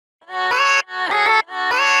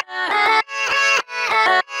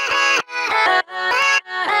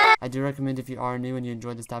I do recommend if you are new and you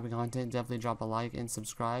enjoy this type of content, definitely drop a like and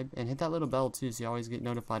subscribe, and hit that little bell too so you always get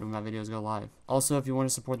notified when my videos go live. Also, if you want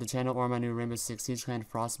to support the channel or my new Rainbow Six Siege Clan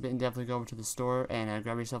Frostbitten, definitely go over to the store and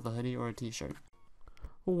grab yourself a hoodie or a t-shirt.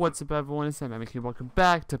 What's up everyone, it's Sam, and welcome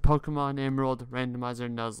back to Pokemon Emerald Randomizer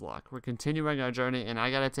Nuzlocke. We're continuing our journey, and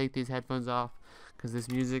I gotta take these headphones off because this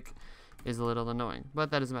music is a little annoying.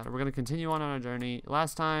 But that doesn't matter. We're gonna continue on our journey.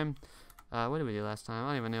 Last time, what did we do last time? I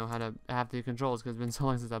don't even know how to have the controls because it's been so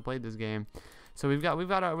long since I played this game. So we've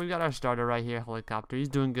got our starter right here, Helicopter. He's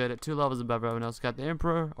doing good at 2 levels above everyone else. We got the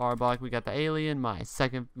Emperor, Arbok, we got the Alien, my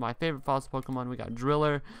favorite false Pokemon. We got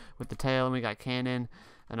Driller with the tail, and we got Cannon,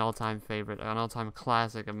 an all-time favorite, an all-time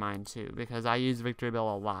classic of mine too, because I used Victory Bell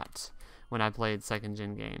a lot when I played 2nd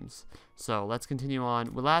gen games. So let's continue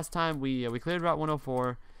on. Well, last time we cleared Route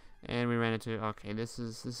 104. And we ran into, okay, this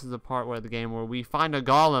is the part where the game where we find a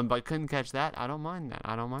Golem, but couldn't catch that. I don't mind that.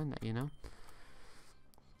 I don't mind that, you know.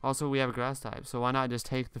 Also, we have a grass type, so why not just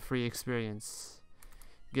take the free experience?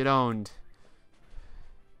 Get owned.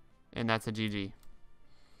 And that's a GG.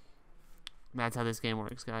 That's how this game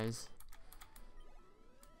works, guys.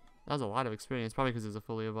 That was a lot of experience, probably because it's a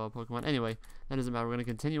fully evolved Pokemon. Anyway, that doesn't matter. We're going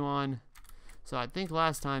to continue on. So I think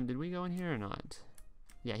last time, did we go in here or not?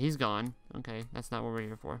 Yeah, he's gone. Okay, that's not what we're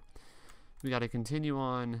here for. We got to continue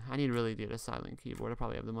on. I need to really get a silent keyboard. I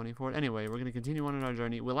probably have the money for it. Anyway, we're going to continue on in our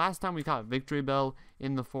journey. Well, last time we caught Victory Bell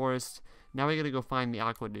in the forest. Now we got to go find the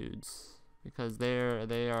Aqua Dudes, because they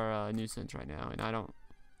are a nuisance right now, and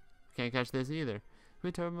can't catch this either. Can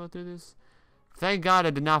we turbo through this? Thank God I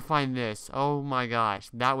did not find this. Oh my gosh,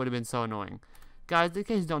 that would have been so annoying. Guys, in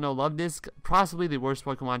case you don't know, Luvdisc, possibly the worst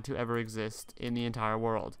Pokemon to ever exist in the entire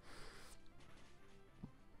world.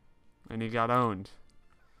 And he got owned.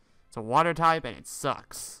 It's a water type, and it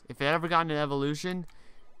sucks. If it ever got an evolution,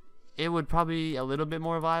 it would probably be a little bit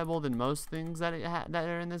more viable than most things that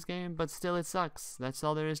are in this game, but still it sucks. That's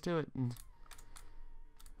all there is to it.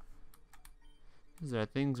 There are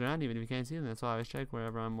things around even if you can't see them. That's why I always check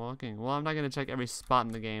wherever I'm walking. Well, I'm not going to check every spot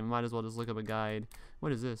in the game. Might as well just look up a guide.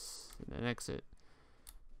 What is this? An exit.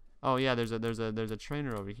 Oh yeah, there's a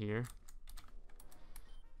trainer over here.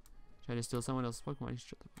 Try to steal someone else's Pokemon.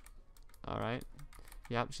 Alright.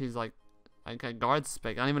 Yep, she's like, I got guard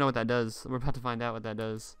spec. I don't even know what that does. We're about to find out what that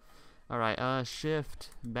does. Alright, shift,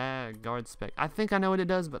 bag, guard spec. I think I know what it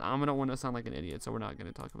does, but I don't want to sound like an idiot, so we're not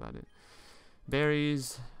going to talk about it.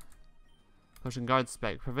 Berries. Potion guard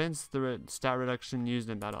spec. Prevents the stat reduction used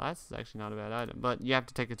in battle. That's actually not a bad item, but you have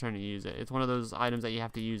to take a turn to use it. It's one of those items that you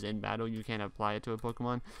have to use in battle. You can't apply it to a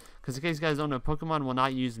Pokemon. Because in case you guys don't know, Pokemon will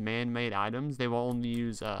not use man-made items. They will only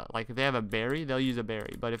use, like if they have a berry, they'll use a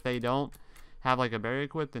berry. But if they don't have like a berry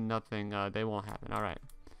equipped, then nothing, they won't happen. Alright.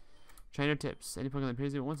 Trainer tips. Any Pokemon that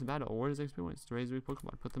appears once in battle awards XP points to raise weak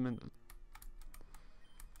Pokemon. Put them in.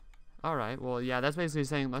 Alright, well, yeah, that's basically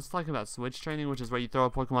saying, let's talk about switch training, which is where you throw a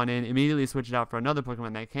Pokemon in, immediately switch it out for another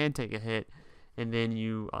Pokemon that can take a hit, and then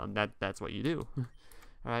you, that's what you do.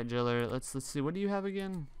 Alright, Driller, let's see, what do you have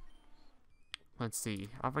again? Let's see,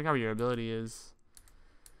 I forgot what your ability is.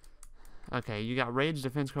 Okay, you got Rage,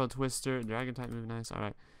 Defense Curl, Twister, Dragon type move, nice,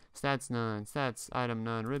 alright. Stats, none, stats, item,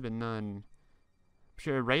 none, ribbon, none.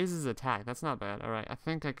 Sure, it raises attack, that's not bad, alright, I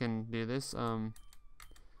think I can do this,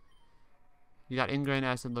 You got Ingrain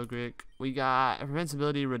Acid Logric. We got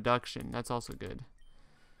Invincibility Reduction. That's also good.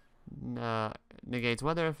 Negates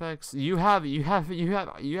weather effects. You have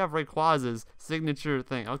Rayquaza's signature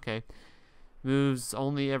thing. Okay. Moves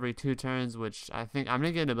only every 2 turns, which I think I'm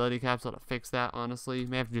gonna get an ability capsule to fix that. Honestly,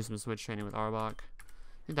 may have to do some switch training with Arbok.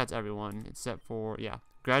 I think that's everyone except for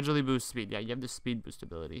gradually boost speed. Yeah, you have the speed boost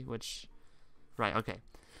ability, which okay.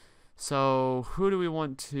 So who do we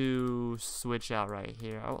want to switch out right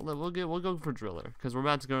here? We'll go for Driller, because we're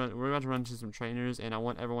about to run into some trainers, and I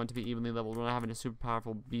want everyone to be evenly leveled. We're not having a super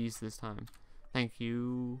powerful beast this time. Thank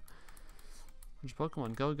you. Which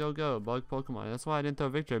Pokemon? Go, go, go. Bug Pokemon. That's why I didn't throw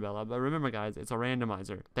Victory Bell up. But remember, guys, it's a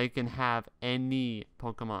randomizer. They can have any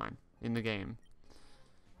Pokemon in the game.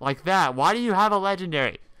 Like that. Why do you have a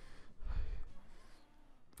legendary?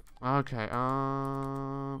 Okay,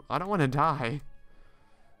 I don't want to die.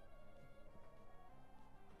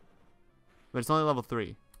 But it's only level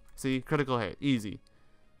 3. See? Critical hit. Easy.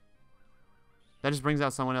 That just brings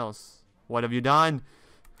out someone else. What have you done?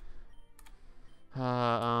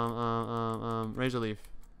 Razor Leaf.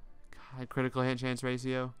 God, critical hit chance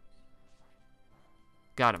ratio.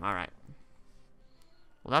 Got him. Alright.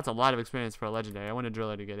 Well, that's a lot of experience for a legendary. I want a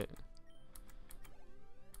Driller to get it.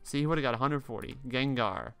 See, he would have got 140.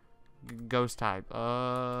 Gengar. Ghost type.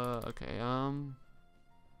 Okay,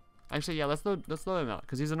 Actually, yeah, let's load him out,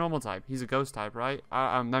 because he's a normal type. He's a ghost type, right?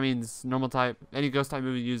 That means normal type. Any ghost type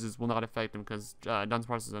move he uses will not affect him, because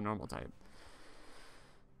Dunsparce is a normal type.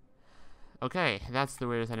 Okay, that's the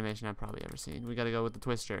weirdest animation I've probably ever seen. We gotta go with the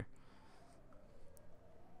Twister.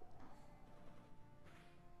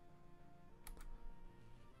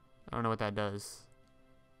 I don't know what that does.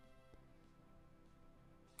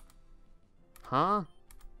 Huh?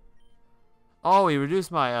 Oh, he reduced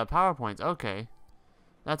my power points. Okay.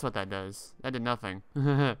 That's what that does. That did nothing.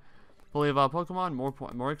 Fully evolved Pokemon, more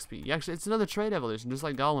XP. Actually, it's another trade evolution, just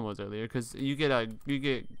like Golem was earlier, because you get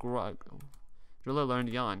Driller learned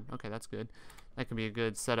Yawn. Okay, that's good. That could be a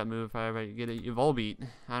good setup move if I ever get a Volbeat.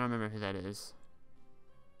 I don't remember who that is.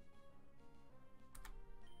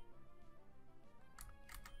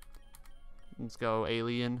 Let's go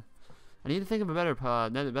Alien. I need to think of a better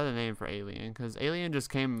name for Alien, because Alien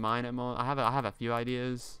just came to mind at moment. I have a few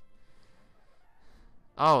ideas.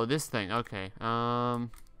 Oh, this thing. Okay. That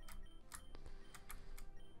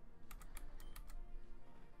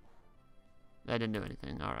didn't do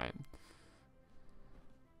anything. All right.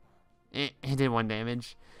 It did 1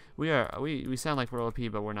 damage. We sound like we're OP,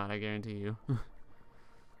 but we're not. I guarantee you.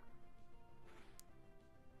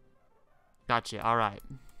 Gotcha. All right.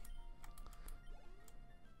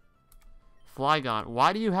 Flygon.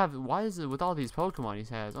 Why is it with all these Pokemon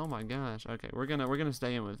he has? Oh my gosh. Okay, we're gonna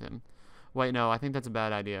stay in with him. Wait, no, I think that's a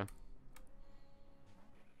bad idea.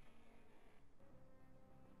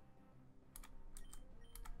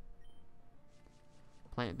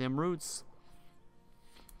 Plant them roots.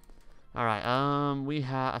 Alright, we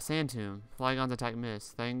have a Sandtomb. Flygon's attack miss.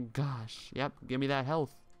 Thank gosh. Yep, give me that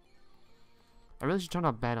health. I really should turn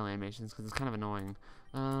off battle animations because it's kind of annoying.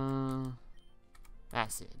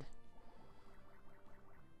 Acid.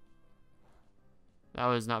 That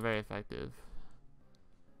was not very effective.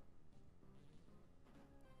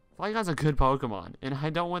 Flygon's a good Pokemon, and I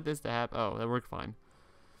don't want this to happen. Oh, that worked fine.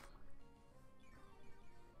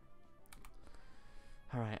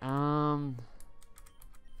 Alright,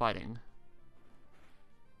 fighting.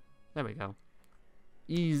 There we go.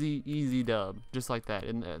 Easy dub. Just like that.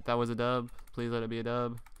 And that was a dub. Please let it be a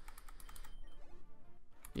dub.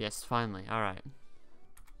 Yes, finally. Alright.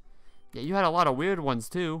 Yeah, you had a lot of weird ones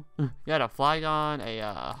too. You had a Flygon,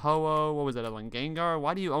 a Ho-Oh, what was that other one? Gengar?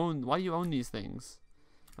 Why do you own these things?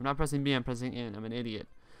 I'm not pressing B, I'm pressing N. I'm an idiot.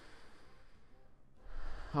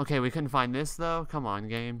 Okay, we couldn't find this though. Come on,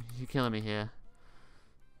 game. You're killing me here.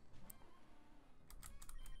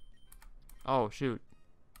 Oh, shoot.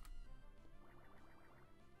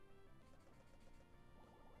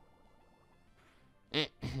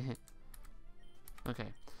 Okay.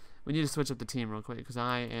 We need to switch up the team real quick because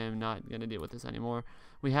I am not gonna deal with this anymore.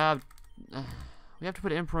 We have to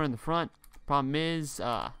put Emperor in the front. Problem is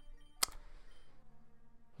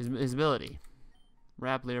his ability.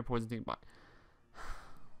 Rap later poison thing bot.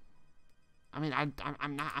 I mean I'm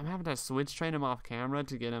having to switch train him off camera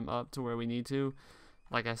to get him up to where we need to.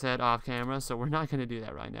 Like I said, off camera, so we're not gonna do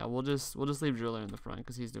that right now. We'll just leave Driller in the front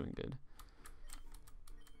because he's doing good.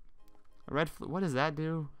 What does that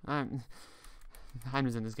do?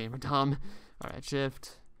 Heinemann's in this game are dumb. Alright,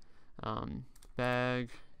 shift. Bag.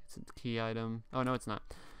 It's a key item. Oh, no, it's not.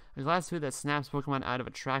 A glass food that snaps Pokemon out of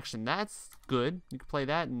attraction. That's good. You can play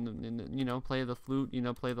that and you know, play the flute, you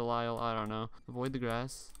know, play the lyre. I don't know. Avoid the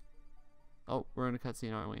grass. Oh, we're in a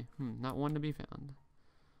cutscene, aren't we? Not one to be found.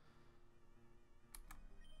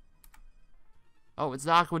 Oh, it's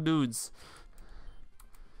the Aqua Dudes.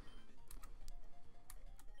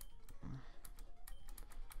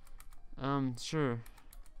 Sure.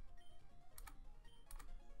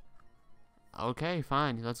 Okay,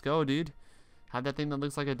 fine. Let's go, dude. Have that thing that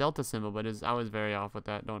looks like a Delta symbol, but I was very off with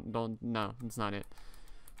that. No, it's not it.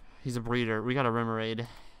 He's a breeder. We got a Remoraid.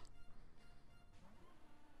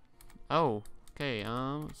 Oh, okay,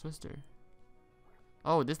 Twister.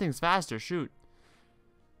 Oh, this thing's faster. Shoot.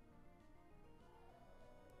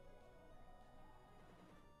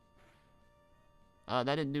 That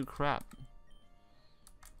didn't do crap.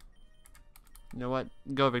 You know what?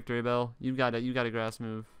 Go Victory Bell. You got a grass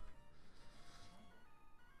move.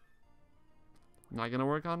 Not gonna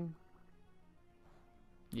work on?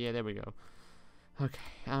 Yeah, there we go. Okay.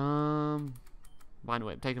 Bind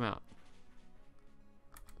Whip. Take him out.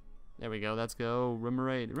 There we go. Let's go.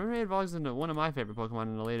 Remoraid. Remoraid evolves into one of my favorite Pokemon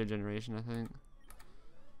in a later generation, I think.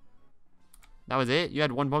 That was it? You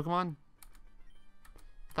had one Pokemon?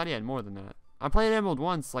 I thought he had more than that. I played Emerald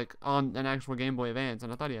once, like, on an actual Game Boy Advance,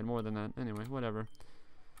 and I thought he had more than that. Anyway, whatever.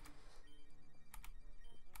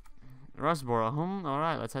 Rustboro,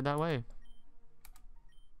 alright, let's head that way.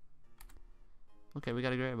 Okay, we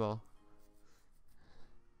got a Great Ball.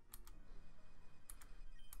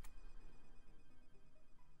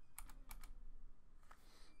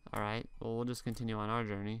 we'll just continue on our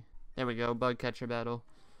journey. There we go, bug catcher battle.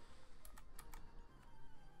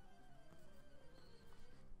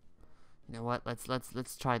 You know what?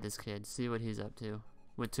 Let's try this kid. See what he's up to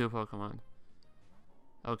with 2 Pokemon.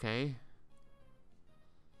 Okay.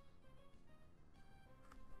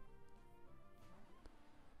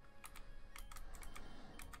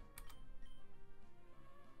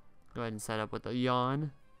 Go ahead and set up with a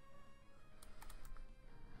yawn.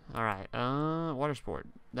 Alright, water sport.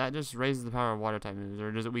 That just raises the power of water type moves,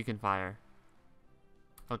 or does it weaken fire?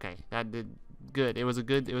 Okay, that did good. It was a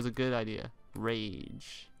good idea.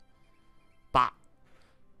 Rage. Bah.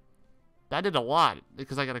 That did a lot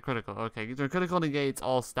because I got a critical. Okay, the critical negates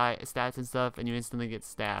all stats and stuff, and you instantly get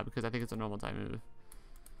stabbed because I think it's a normal type move.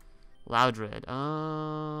 Loudred.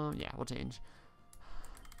 Yeah, we'll change.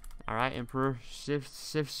 Alright, Emperor, shift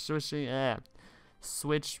switching,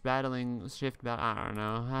 switch battling, shift battle, I don't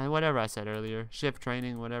know, whatever I said earlier, shift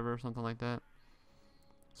training, whatever, something like that.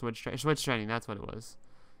 Switch training, that's what it was.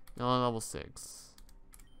 Level 6.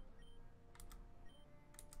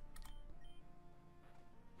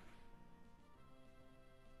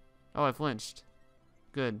 Oh, I flinched.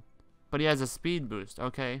 Good. But he has a speed boost,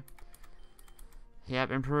 okay.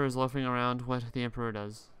 Yep, Emperor is loafing around what the Emperor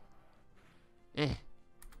does.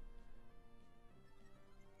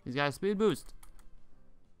 He's got a speed boost.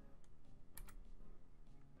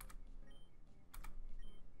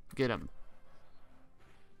 Get him.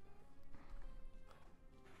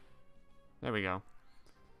 There we go.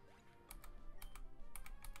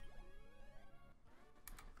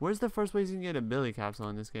 Where's the first place you can get a Billy capsule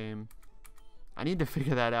in this game? I need to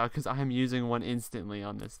figure that out because I am using one instantly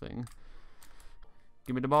on this thing.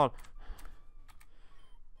 Give me the ball.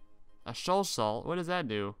 A shoal salt? What does that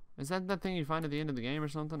do? Is that the thing you find at the end of the game or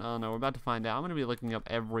something? I don't know. We're about to find out. I'm going to be looking up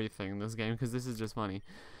everything in this game because this is just funny.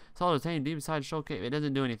 Salt obtained deep inside shoal cave. It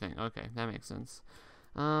doesn't do anything. Okay, that makes sense.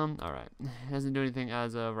 Alright. It doesn't do anything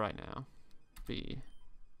as of right now. B.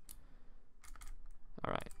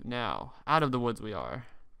 Alright, now, out of the woods we are.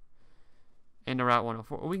 Into Route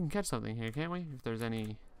 104. Oh, we can catch something here, can't we? If there's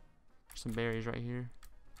some berries right here.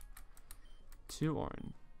 2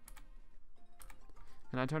 orange.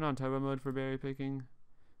 Can I turn on turbo mode for berry picking?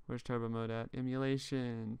 Where's turbo mode at?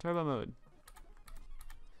 Emulation. Turbo mode.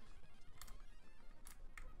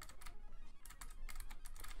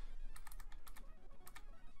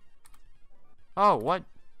 Oh, what?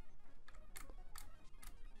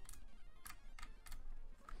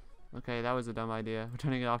 Okay, that was a dumb idea. We're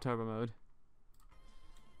turning it off turbo mode.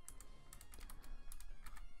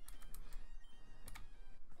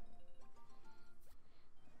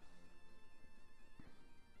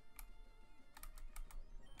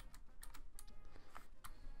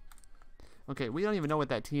 Okay, we don't even know what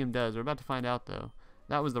that TM does. We're about to find out, though.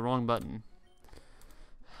 That was the wrong button.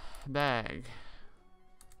 Bag.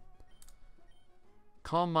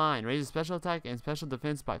 Calm Mind. Raises special attack and special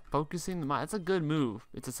defense by focusing the mind. That's a good move.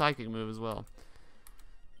 It's a psychic move as well.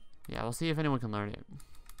 Yeah, we'll see if anyone can learn it.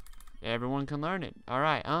 Everyone can learn it.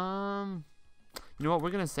 Alright, you know what?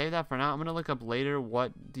 We're going to save that for now. I'm going to look up later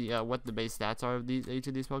what the base stats are of each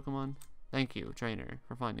of these Pokemon. Thank you, trainer,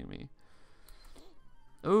 for finding me.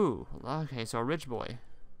 Ooh, okay, so a rich boy.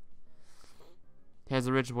 He has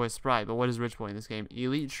a rich boy sprite, but what is rich boy in this game?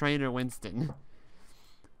 Elite Trainer Winston.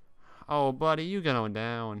 Oh, buddy, you going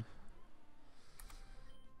down.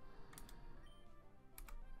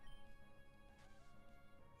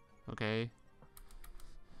 Okay.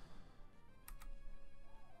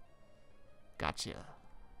 Gotcha.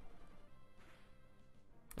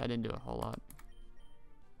 That didn't do a whole lot.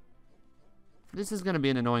 This is going to be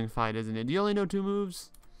an annoying fight, isn't it? Do you only know 2 moves?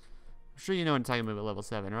 I'm sure you know an attack move at level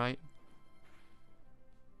 7, right?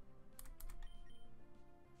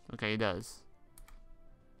 Okay, he does.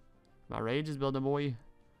 My rage is building, boy.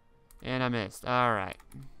 And I missed. Alright.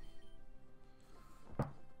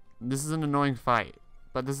 This is an annoying fight.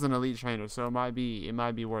 But this is an elite trainer, so it might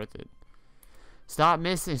be worth it. Stop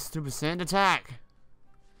missing, stupid sand attack!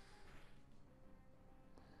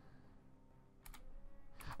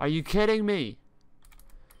 Are you kidding me?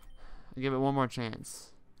 I'll give it one more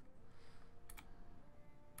chance.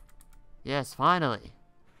 Yes, finally.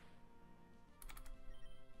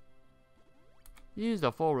 Used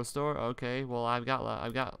a full restore. Okay, well I've got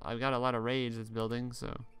a lot of rage that's building,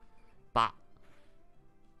 so bah.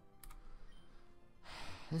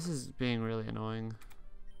 This is being really annoying.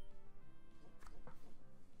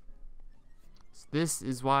 This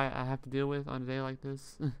is why I have to deal with on a day like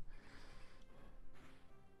this.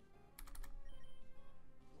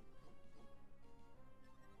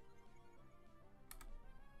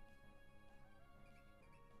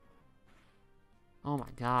 Oh my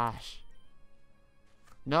gosh.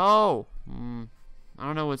 No! I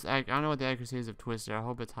don't know what's I don't know what the accuracy is of Twister. I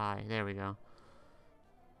hope it's high. There we go.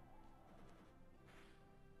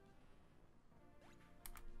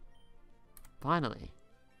 Finally.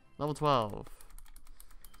 Level 12.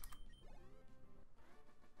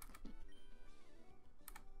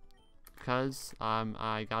 Because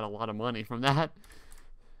I got a lot of money from that.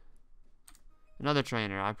 Another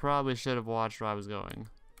trainer. I probably should have watched where I was going.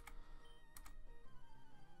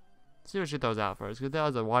 See what she throws out first. Because that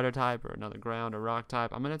was a water type or another ground or rock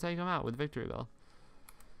type. I'm going to take him out with Victory Bell.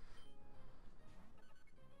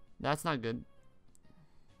 That's not good.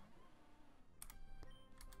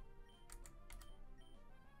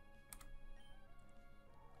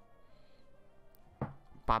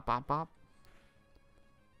 Bop, bop, bop.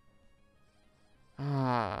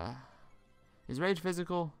 Is Rage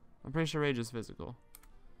physical? I'm pretty sure Rage is physical.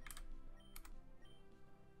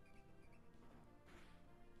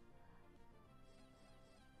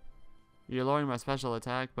 You're lowering my special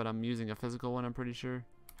attack, but I'm using a physical one, I'm pretty sure.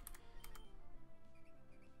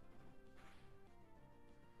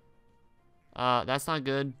 That's not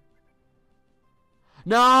good.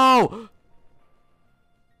 No!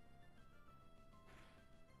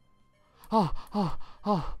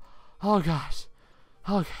 Oh gosh.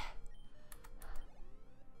 Okay.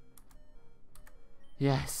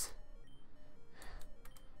 Yes.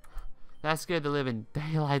 That scared the living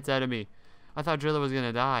daylights out of me. I thought Driller was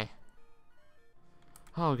gonna die.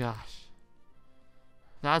 Oh gosh.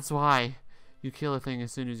 That's why you kill a thing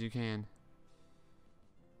as soon as you can.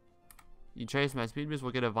 You trace my speed boost,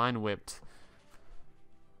 we'll get a vine whipped.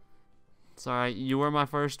 Sorry, you were my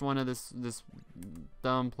first one of this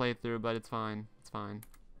dumb playthrough, but it's fine. It's fine.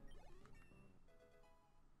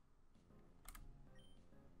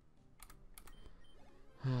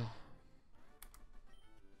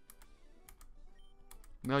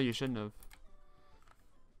 No, you shouldn't have.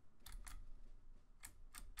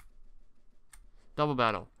 Double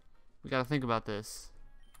battle. We gotta think about this.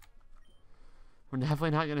 We're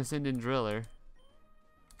definitely not gonna send in Driller.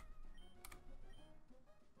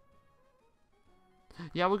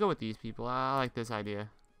 Yeah, we'll go with these people. I like this idea.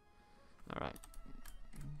 Alright.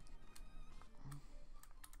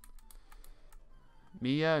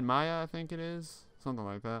 Mia and Maya, I think it is. Something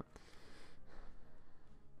like that.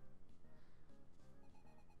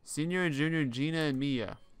 Senior and Junior, Gina and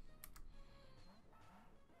Mia.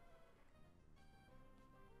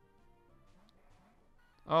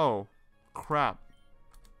 Oh, crap.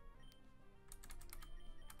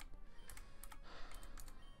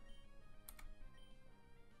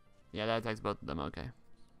 Yeah, that attacks both of them. Okay.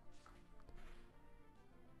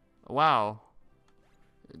 Wow.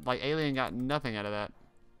 Like, Alien got nothing out of that.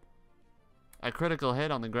 A critical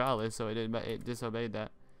hit on the Growlithe, so it disobeyed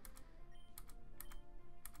that.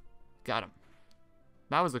 Got him.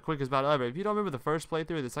 That was the quickest battle ever. If you don't remember the first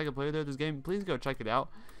playthrough or the second playthrough of this game, please go check it out.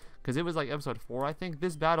 Because it was like episode 4, I think.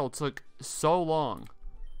 This battle took so long.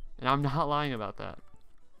 And I'm not lying about that.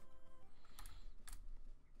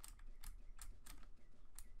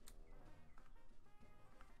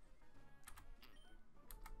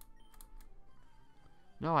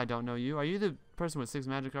 No, I don't know you. Are you the person with 6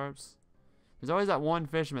 Magikarps? There's always that one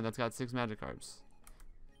fisherman that's got 6 Magikarps.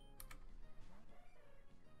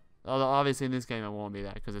 Although obviously in this game it won't be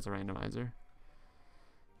that because it's a randomizer.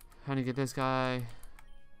 Trying to get this guy.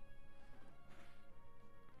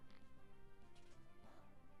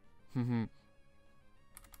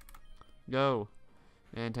 Go.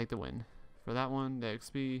 And take the win. For that one, the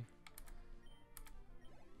XP.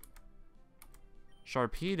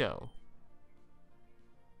 Sharpedo.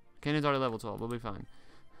 Cannon's already level 12. We'll be fine.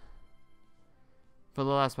 For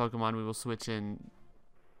the last Pokemon, we will switch in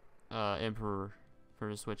Emperor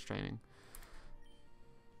for switch training.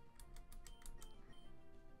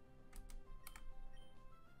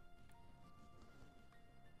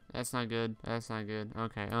 That's not good. That's not good.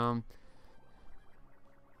 Okay,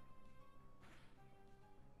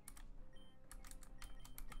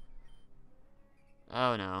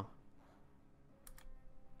 Oh no.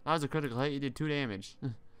 That was a critical hit. You did 2 damage.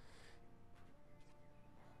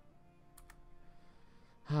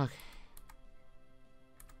 Okay.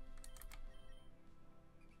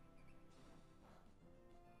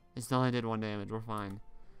 It still only did 1 damage. We're fine.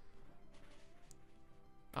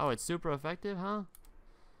 Oh, it's super effective, huh?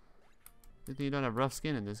 Good thing you don't have rough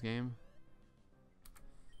skin in this game.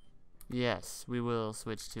 Yes, we will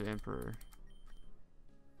switch to Emperor.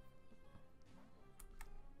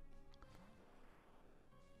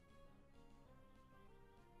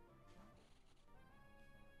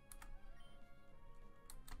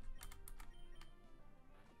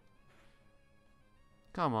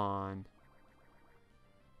 Come on.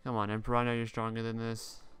 Come on, Emperor, I know you're stronger than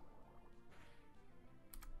this.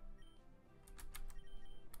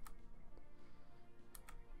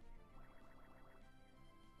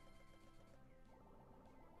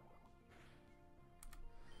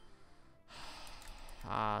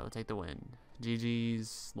 We'll take the win.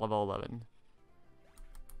 GG's, level 11.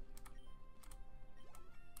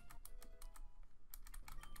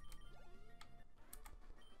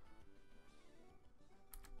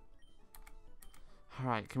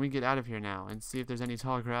 Alright, can we get out of here now and see if there's any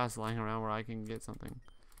tall grass lying around where I can get something?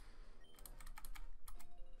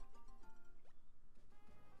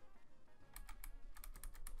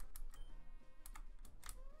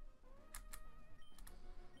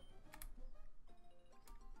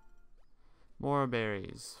 More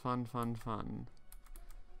berries. Fun, fun, fun.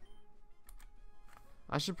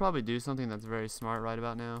 I should probably do something that's very smart right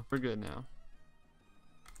about now. We're good now.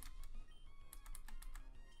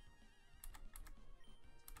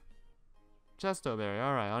 Chesto berry.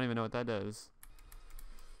 Alright, I don't even know what that does.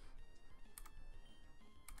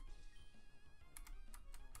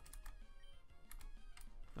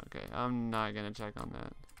 Okay, I'm not gonna check on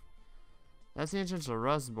that. That's the entrance to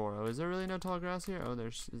Rustboro. Is there really no tall grass here? Oh,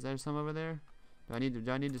 is there some over there?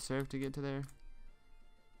 Do I need to surf to get to there?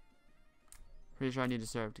 Pretty sure I need to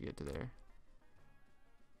surf to get to there.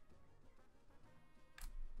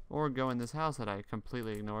 Or go in this house that I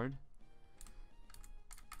completely ignored.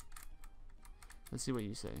 Let's see what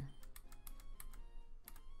you say.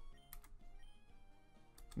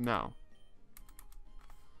 No.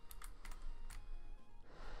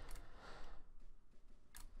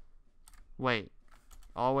 Wait.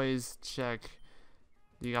 Always check.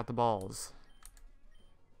 You got the balls.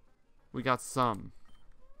 We got some.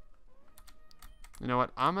 You know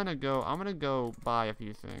what? I'm gonna go buy a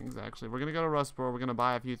few things, actually. We're gonna go to Rustboro, we're gonna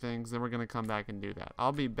buy a few things, then we're gonna come back and do that.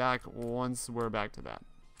 I'll be back once we're back to that.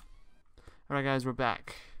 Alright guys, we're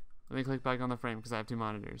back. Let me click back on the frame because I have two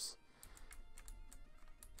monitors.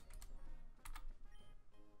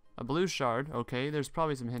 A blue shard, okay, there's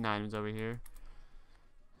probably some hidden items over here.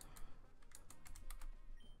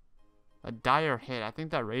 A dire hit, I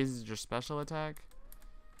think that raises your special attack.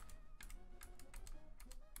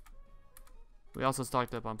 We also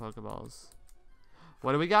stocked up on Pokeballs.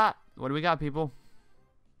 What do we got? What do we got, people?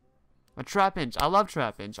 A Trapinch. I love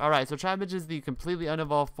Trapinch. Alright, so Trapinch is the completely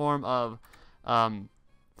unevolved form of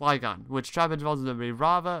Flygon, which Trapinch evolves into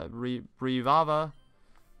Rivava.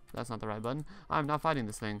 That's not the right button. I'm not fighting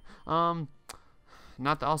this thing.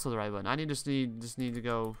 Also the right button. I just need to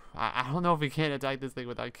go. I don't know if we can't attack this thing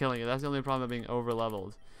without killing it. That's the only problem of being over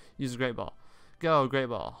leveled. Use Great Ball. Go, Great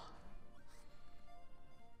Ball.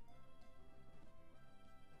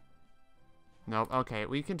 Nope. Okay,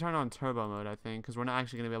 we can turn on turbo mode, I think, because we're not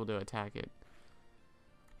actually going to be able to attack it.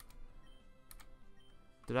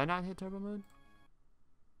 Did I not hit turbo mode?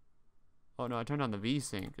 Oh no, I turned on the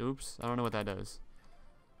V-Sync. Oops. I don't know what that does.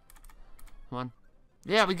 Come on.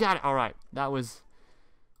 Yeah, we got it. Alright. That was...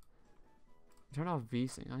 Turn off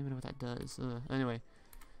V-Sync. I don't even know what that does. Anyway.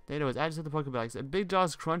 Data was added to the Pokédex. Big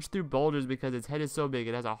Jaws crunch through boulders because its head is so big.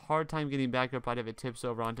 It has a hard time getting back up right if it tips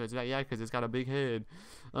over onto its back. Yeah, because it's got a big head.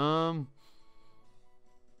 I'm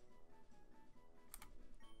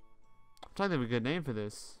trying to think of a good name for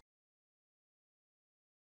this.